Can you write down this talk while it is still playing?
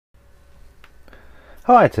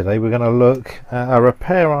Hi, today we're going to look at a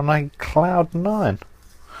repair on a Cloud 9.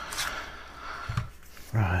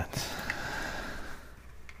 Right.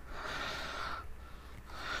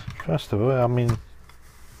 First of all, I mean,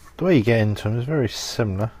 the way you get into them is very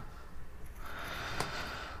similar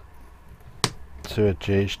to a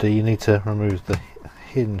GHD. You need to remove the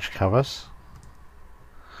hinge covers,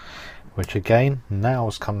 which again,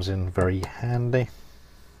 nails comes in very handy.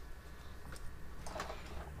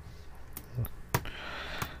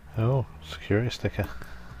 Oh, security sticker.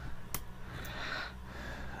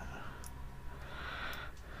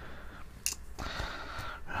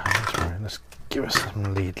 Let's give us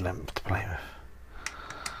some lead length to play with.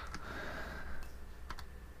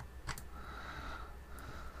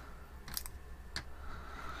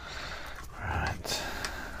 Right.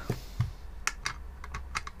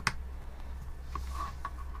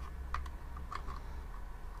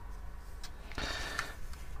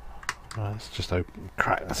 Right, let's just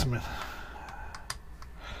crack this a minute.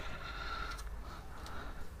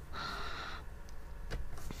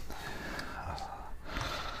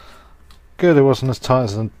 Good, it wasn't as tight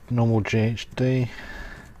as a normal GHD.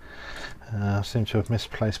 I seem to have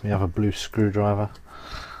misplaced my other blue screwdriver,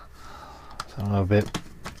 so I'm a bit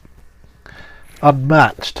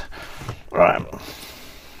unmatched. Right.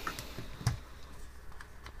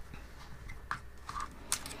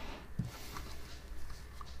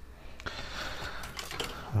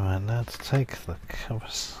 Right, now to take the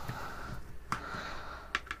covers.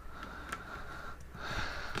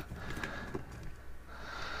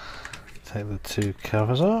 Take the two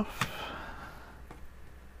covers off.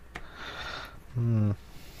 And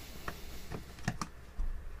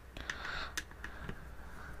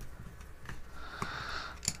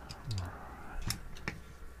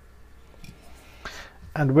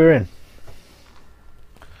we're in.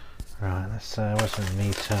 Right, let's where's the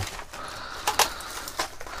meter?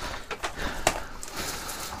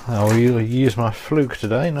 I'll use my fluke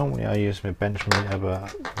today. Normally I use my bench meter,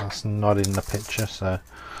 but that's not in the picture, so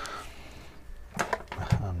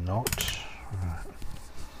I'm not. Right.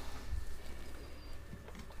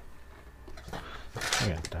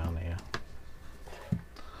 Get down here.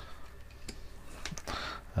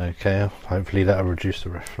 Okay, hopefully that'll reduce the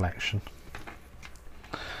reflection.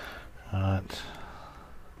 Right.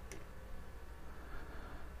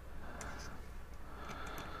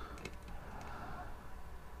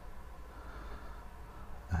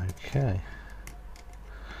 Okay.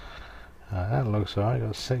 That looks alright.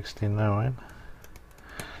 Got 69.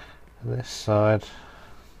 This side,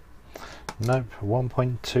 nope,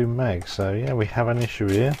 1.2 meg. So yeah, we have an issue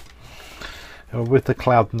here. With the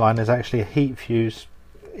Cloud 9, there's actually a heat fuse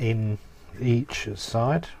in each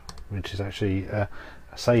side, which is actually a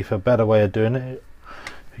safer, better way of doing it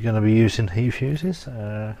if you're going to be using heat fuses.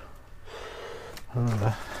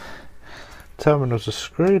 Terminals are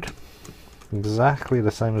screwed exactly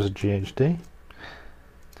the same as a GHD.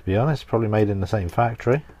 To be honest, probably made in the same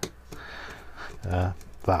factory.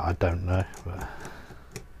 That I don't know, but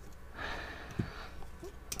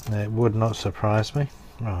it would not surprise me.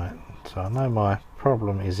 Right, so I know my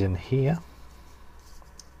problem is in here,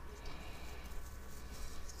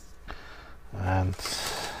 and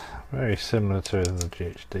very similar to the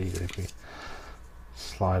GHD. If we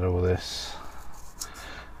slide all this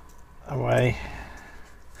away,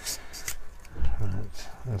 right,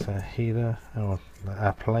 there's a heater, or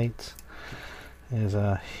a plate. Here's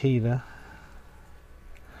a heater.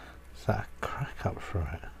 Is that a crack up through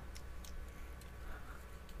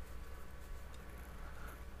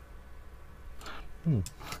it?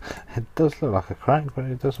 It does look like a crack, but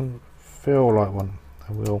it doesn't feel like one.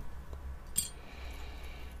 I will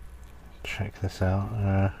check this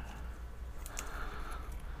out,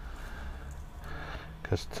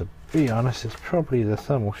 because to be honest, it's probably the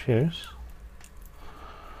thermal fuse.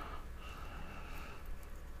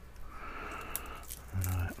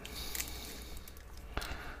 Right.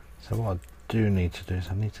 So what I do need to do is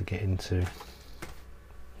I need to get into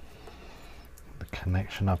the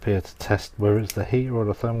connection up here to test whether it's the heater or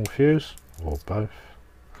the thermal fuse, or both.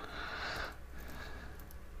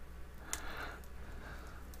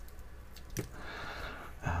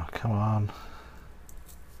 Oh, come on.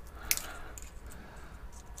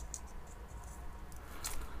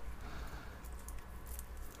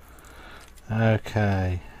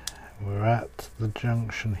 Okay, we're at the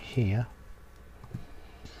junction here.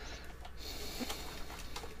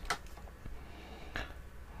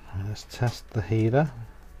 Let's test the heater.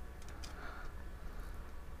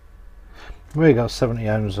 We got 70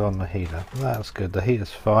 ohms on the heater. That's good. The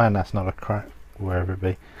heater's fine. That's not a crack wherever it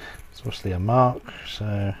be. It's mostly a mark.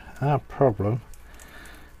 So our problem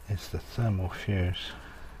is the thermal fuse.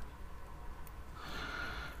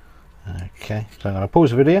 Okay, so I'm going to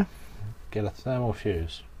pause the video, get a thermal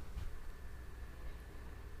fuse.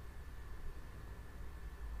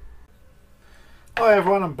 Hi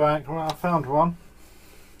everyone, I'm back. Right, I found one.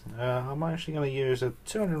 I'm actually going to use a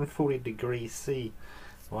 240 degree C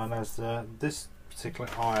one, as this particular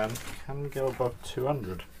iron can go above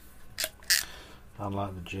 200,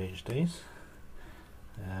 unlike the GHDs.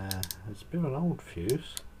 It's a bit of an old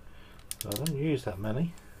fuse, so I don't use that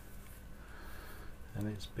many, and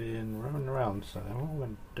it's been running around. So what I'm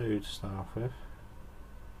going to do to start off with,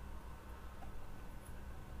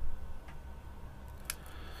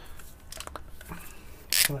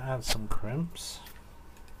 I'm going to add some crimps.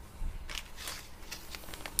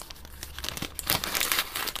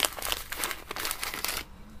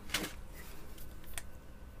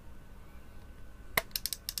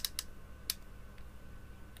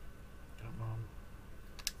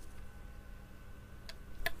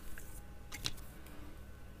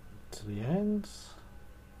 To the ends.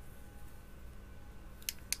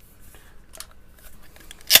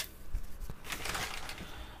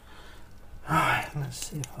 Alright, let's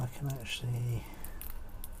see if I can actually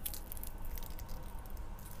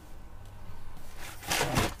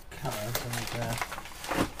cut it and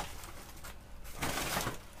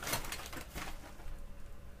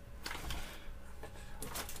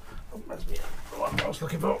oh, that's me, the one I was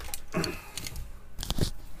looking for.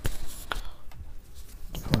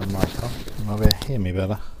 Put the mic on, you might be able to hear me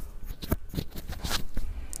better.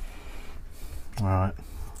 Alright,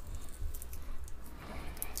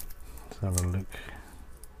 let's have a look.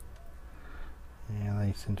 Yeah,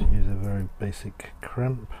 they seem to use a very basic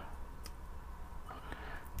crimp.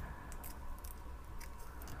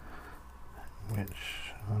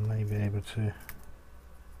 Which I may be able to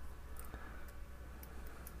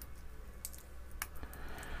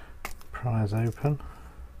prise open.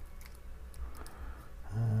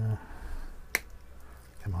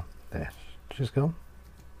 Come on, there, she's gone.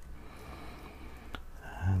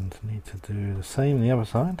 And need to do the same the other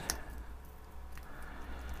side.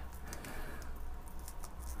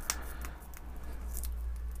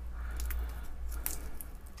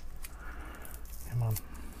 Come on.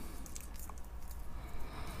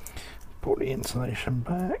 Put the insulation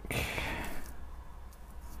back.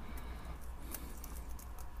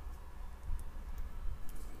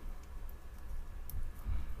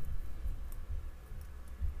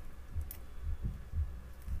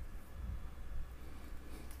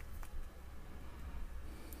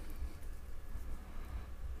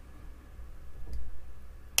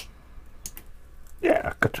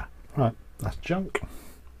 Yeah, gotcha. Right, that's junk. I'll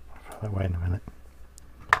throw that away in a minute.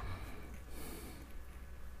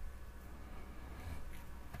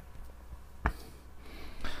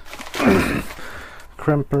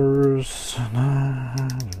 Crimpers.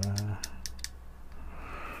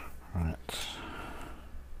 Right.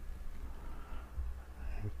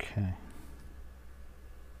 Okay.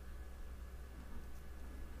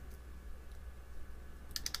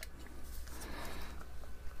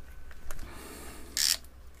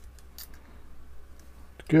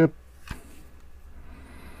 Good.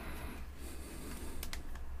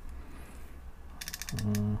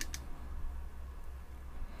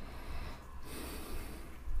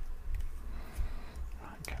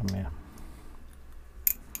 Come here.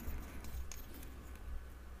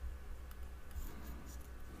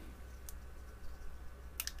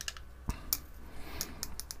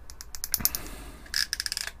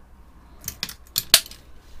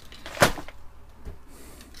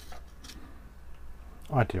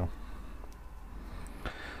 Ideal.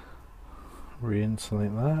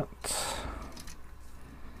 Re-insulate that.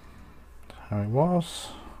 How it was.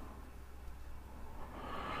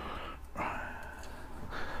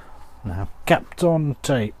 Now Kapton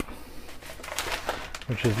tape,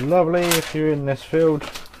 which is lovely if you're in this field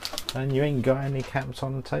and you ain't got any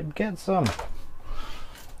Kapton tape. Get some.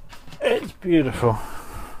 It's beautiful.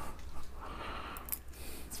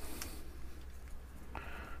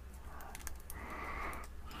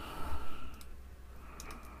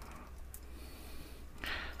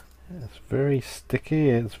 It's very sticky,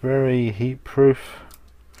 it's very heat proof,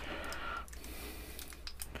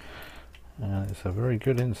 and it's a very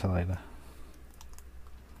good insulator.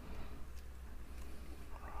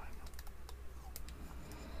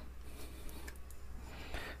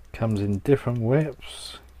 Comes in different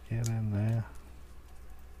widths. Get in there.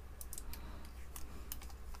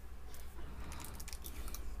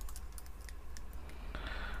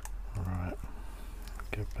 Alright,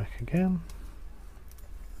 go back again.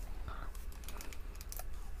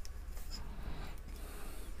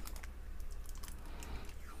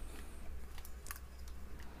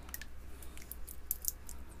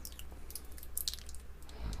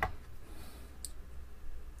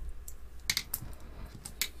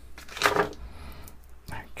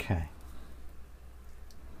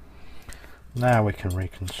 Now we can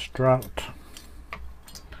reconstruct.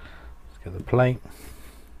 Let's get the plate.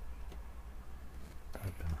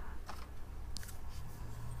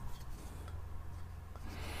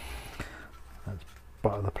 Let's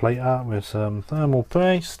butter the plate up with some thermal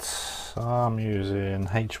paste. I'm using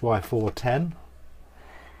HY410,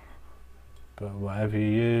 but whatever you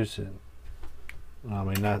use, I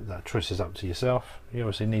mean that choice is up to yourself. You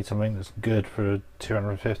obviously need something that's good for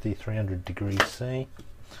 250, 300 degrees C.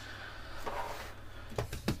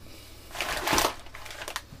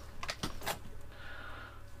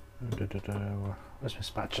 Where's my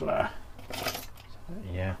spatula?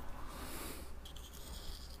 Yeah.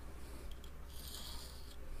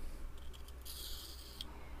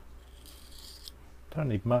 Don't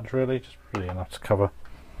need much really, just really enough to cover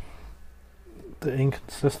the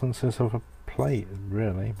inconsistencies of a plate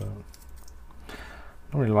really, but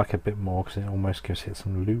I really like a bit more because it almost gives it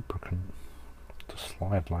some lubricant to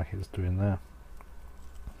slide like it's doing there.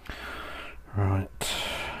 Right.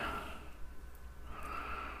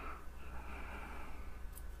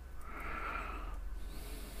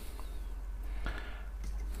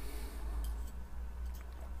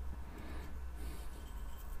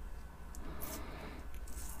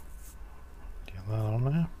 Get that on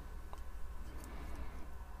there.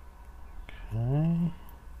 Okay.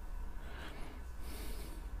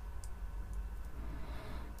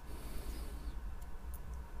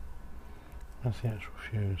 That's the actual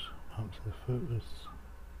fuse up to the footers.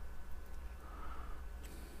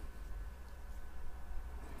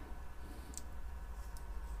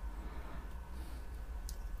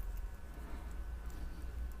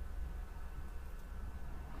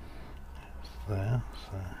 It's there,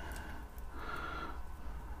 so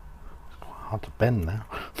it's quite hard to bend now.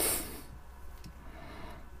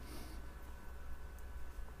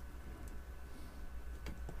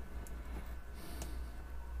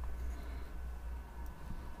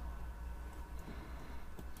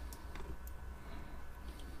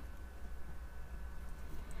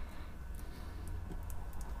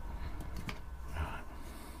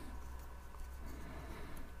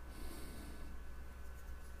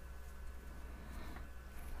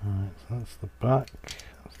 Right, so that's the back,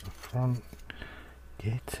 that's the front.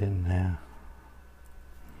 Get in there.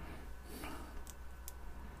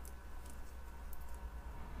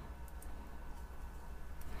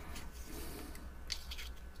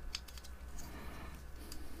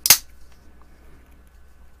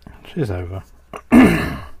 She's over.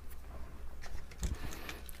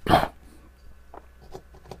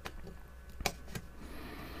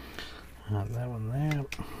 That one there.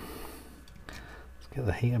 Let's get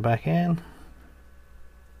the heater back in.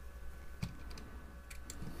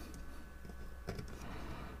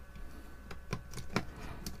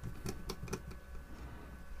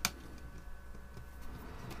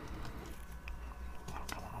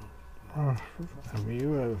 Oh, are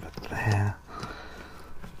you over there?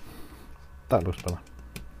 That looks better.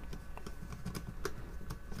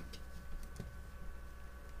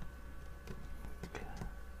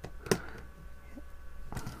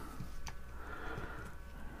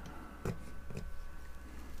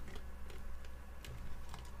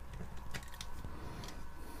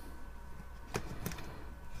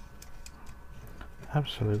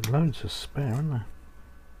 Absolute loads of spare, aren't there?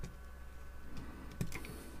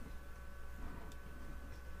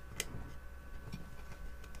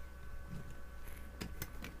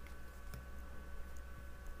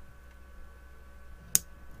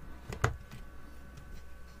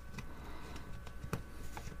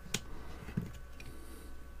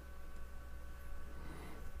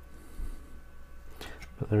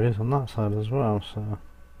 But there is on that side as well, so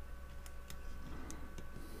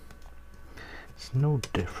it's no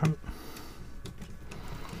different.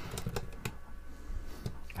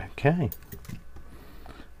 Okay,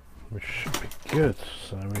 we should be good.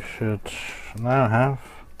 So we should now have,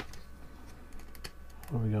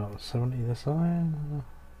 what we got, 70 this side.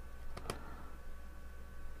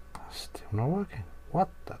 Still not working. What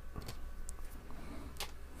the?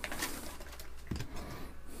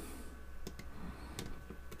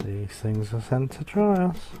 These things are sent to try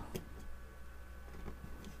us.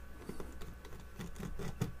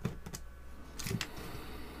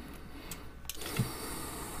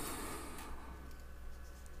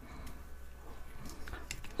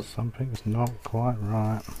 Something's not quite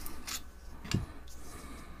right.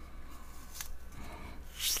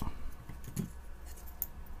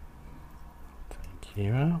 Take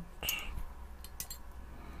you out.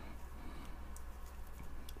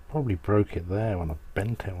 Probably broke it there when I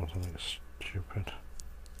bent it or something stupid.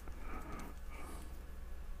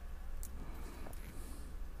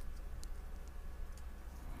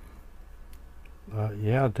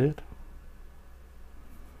 Yeah, I did.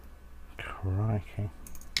 Crikey.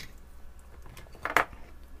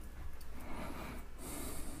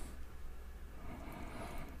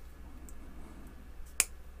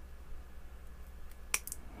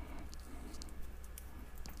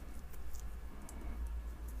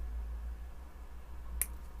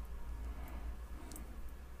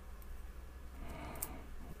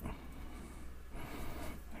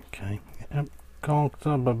 Okay, yep, conked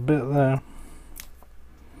up a bit there.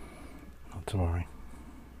 Not to worry.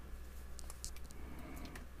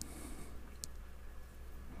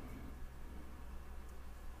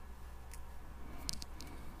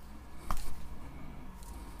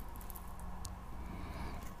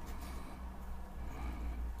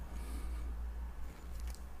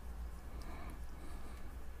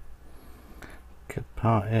 Good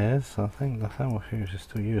part is, I think the thermal fuse is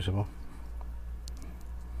still usable.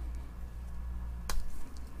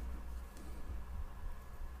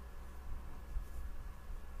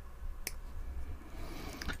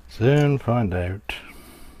 Soon find out.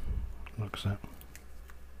 Looks it.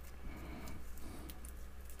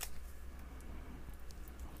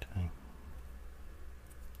 Okay.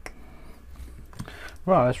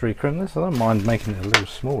 Right, let's recrimp this. I don't mind making it a little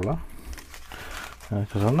smaller,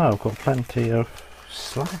 because I know I've got plenty of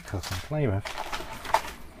slack I can play with.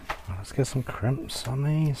 Right, let's get some crimps on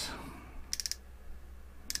these.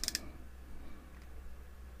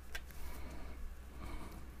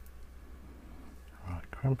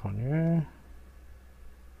 Right, crimp on you.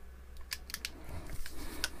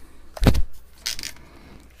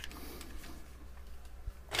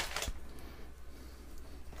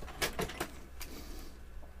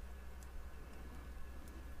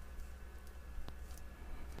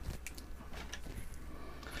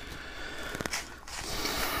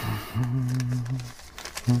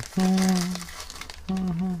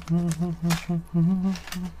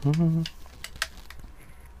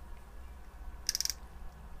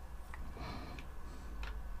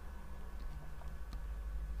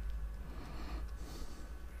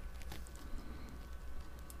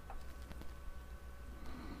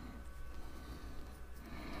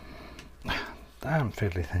 Damn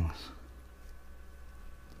fiddly things.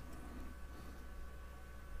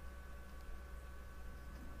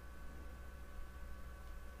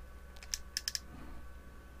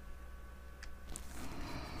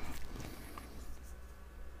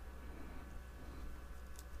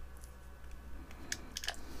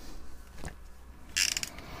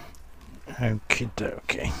 Okie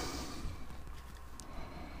dokie.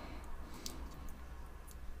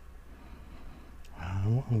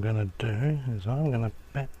 What I'm going to do is I'm going to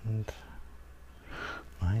bend.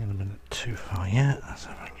 I ain't a minute too far yet. Let's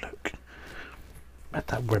have a look. Let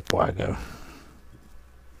that rib wire go.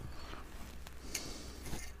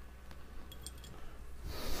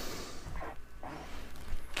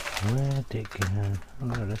 Where did it go? Oh,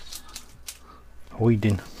 there it is.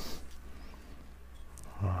 Hiding.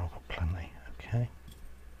 Oh, I've got plenty. Okay.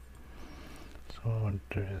 So what I want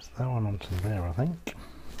to do is that one onto there, I think.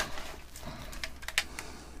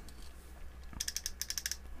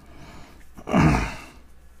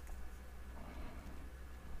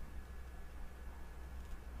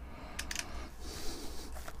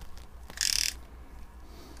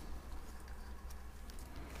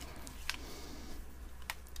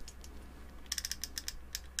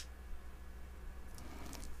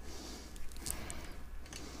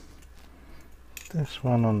 This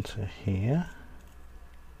one onto here.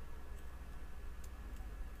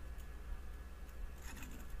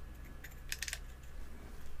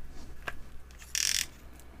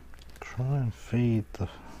 Try and feed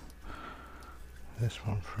this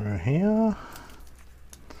one through here.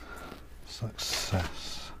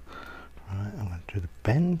 Success. Right, I'm going to do the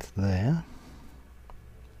bend there.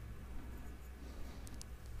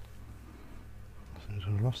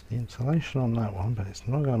 I've lost the insulation on that one, but it's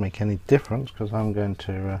not going to make any difference because I'm going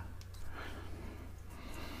to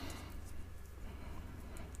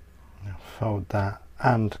fold that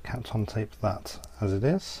and Kapton tape that as it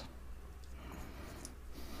is.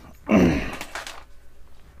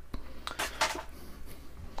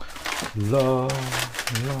 La,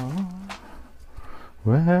 la,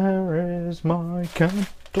 where is my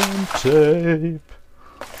Kapton tape?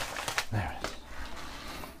 There it is.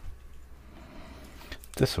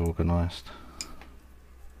 Disorganized.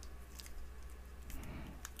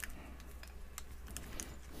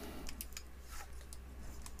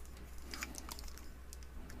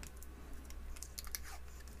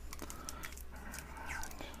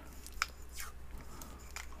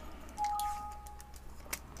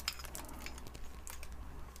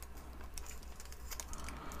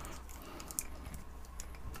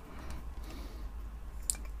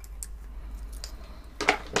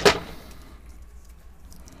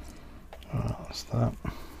 That's that.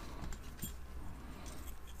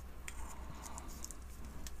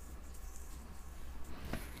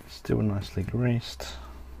 Still nicely greased.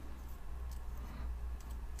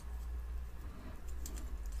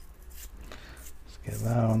 Let's get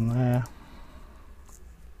that on there.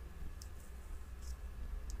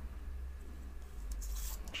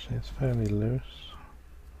 Actually, it's fairly loose.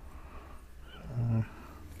 So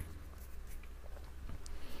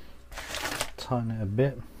tighten it a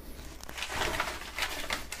bit.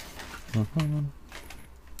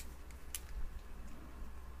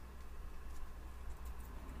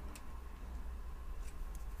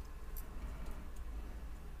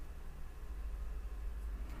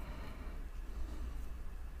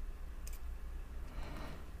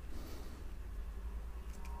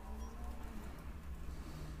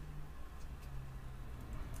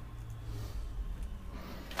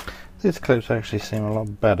 These clips actually seem a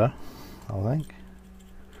lot better, I think.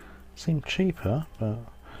 Seem cheaper, but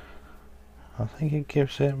I think it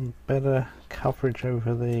gives it better coverage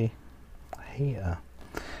over the heater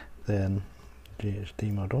than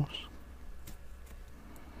GHD models.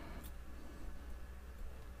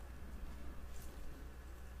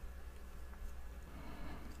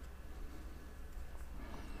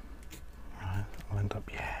 Right, lined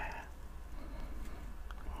up, yeah.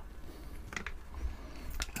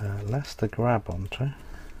 Less to grab onto.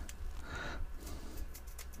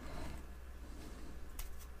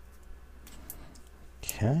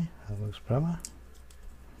 Okay, that looks better.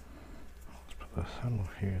 Let's put the thermal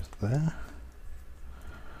fuse there.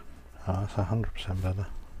 Oh, that's 100% better.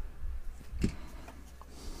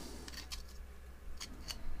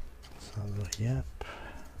 So, yep.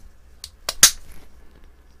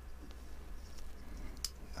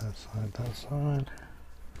 That side, that side.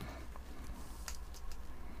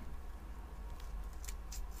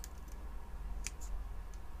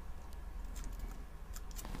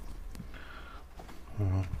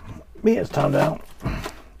 Meter's timed out.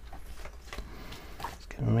 Let's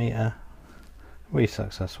get a meter. We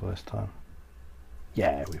successful this time.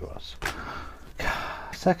 Yeah, we was.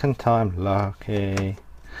 Second time lucky.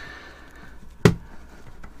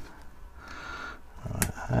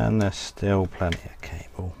 Right, and there's still plenty of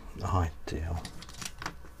cable. Ideal.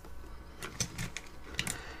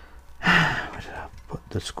 Where did I put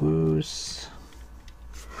the screws?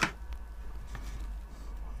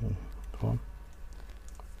 One.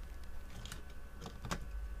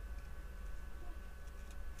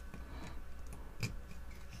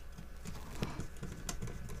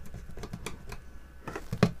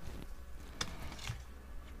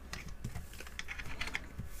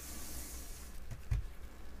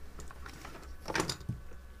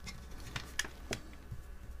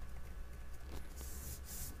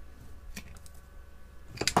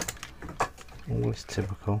 Always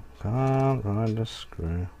typical. Can't find a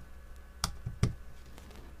screw.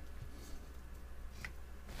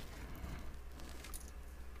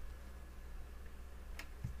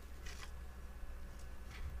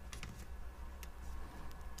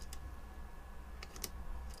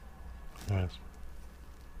 There it is.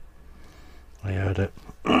 I heard it.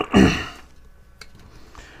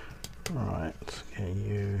 Right, let's get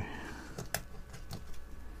you.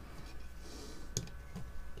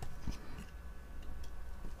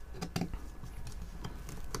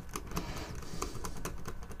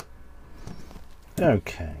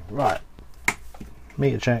 Okay, right.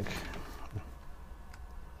 Meter check.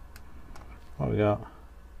 What we got?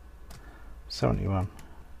 71.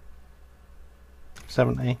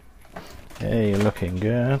 70. Yeah, you're looking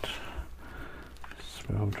good.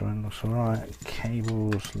 Swivel joint looks alright.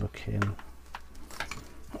 Cables looking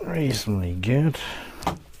reasonably good.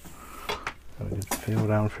 Got a good feel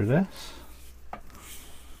down through this.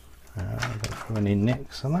 Don't have any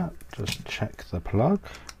nicks on that. Just check the plug.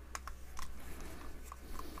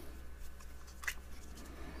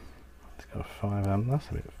 It's got a 5 amp. That's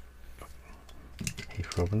a bit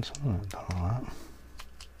Heath Robinson. I don't like that.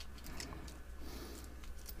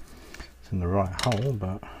 It's in the right hole,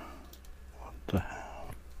 but what the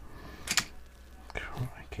hell?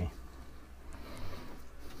 Crikey.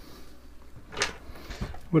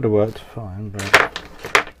 Would have worked fine, but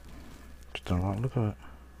just don't like the look of it.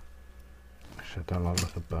 Actually, I don't like the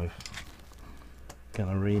look of both.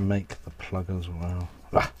 Gonna remake the plug as well.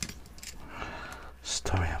 Ah!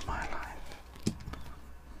 Story of my life.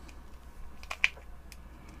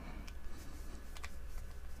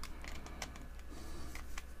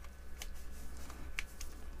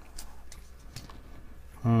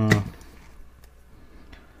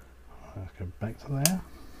 Let's go back to there.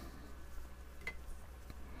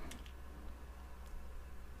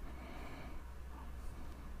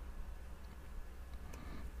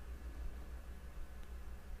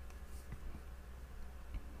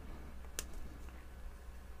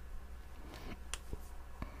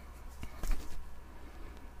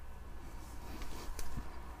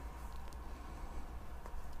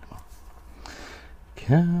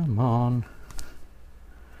 Come on.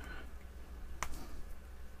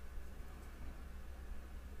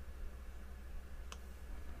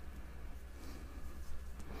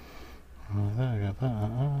 Oh, there we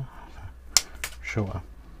go. Sure.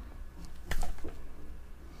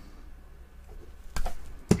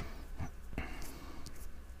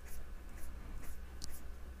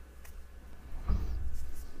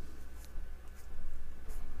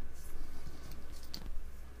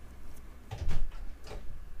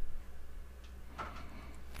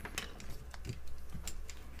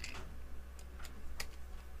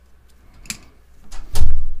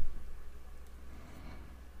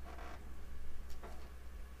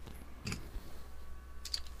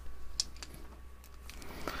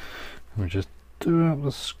 We just do out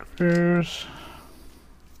the screws.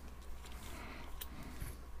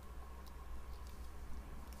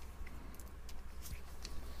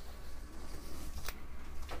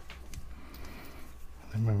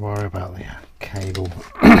 Then we worry about the cable.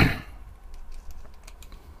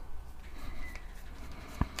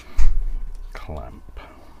 Clamp.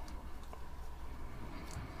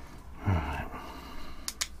 Alright.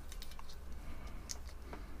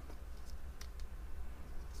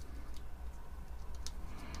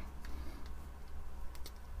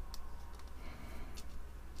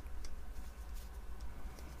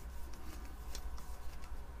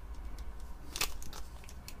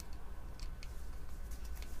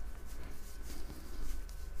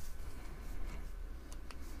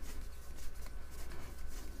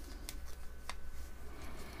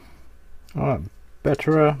 Alright,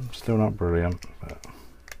 better, still not brilliant, but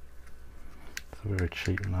it's a very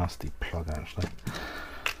cheap, nasty plug actually.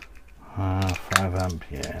 5 amp,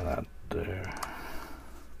 yeah, that'd do.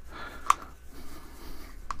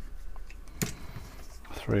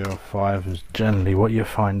 3 or 5 is generally what you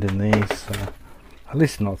find in these, at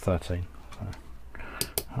least not 13. So,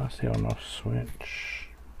 that's the on off switch.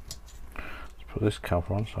 Let's put this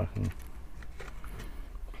cover on so I can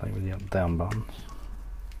play with the up down buttons.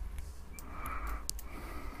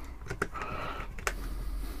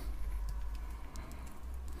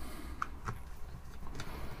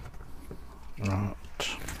 Right.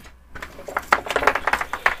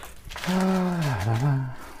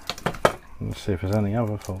 Let's see if there's any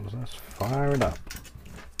other faults. Let's fire it up.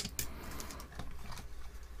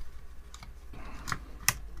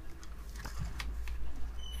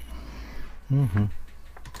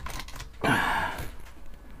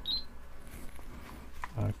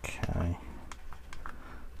 Okay.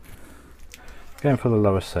 Going for the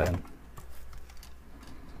lowest setting,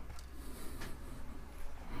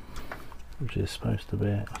 which is supposed to be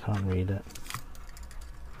it. I can't read it.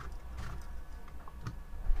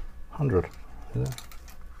 100, is it?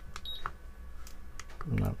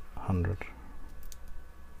 No, 100.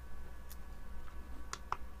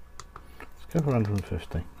 Let's go for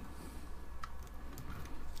 150.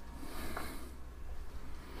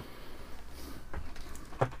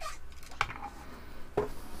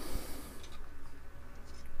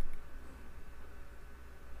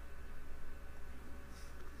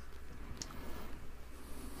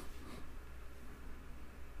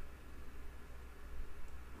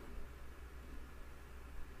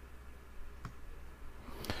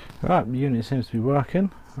 Right, the unit seems to be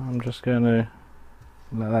working. I'm just going to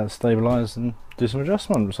let that stabilise and do some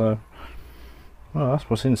adjustments. So, well, that's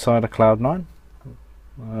what's inside a Cloud9.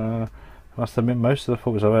 I must admit, most of the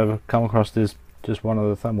faults I've ever come across is just one of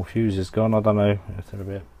the thermal fuses gone. I don't know if they're a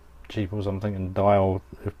bit cheap or something and die, or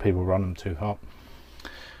if people run them too hot.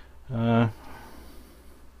 And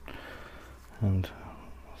I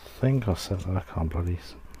think I set that,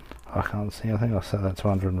 I can't see, I think I set that to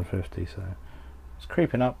 150, so it's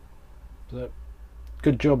creeping up. So,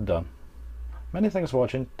 good job done. Many thanks for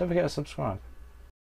watching. Don't forget to subscribe.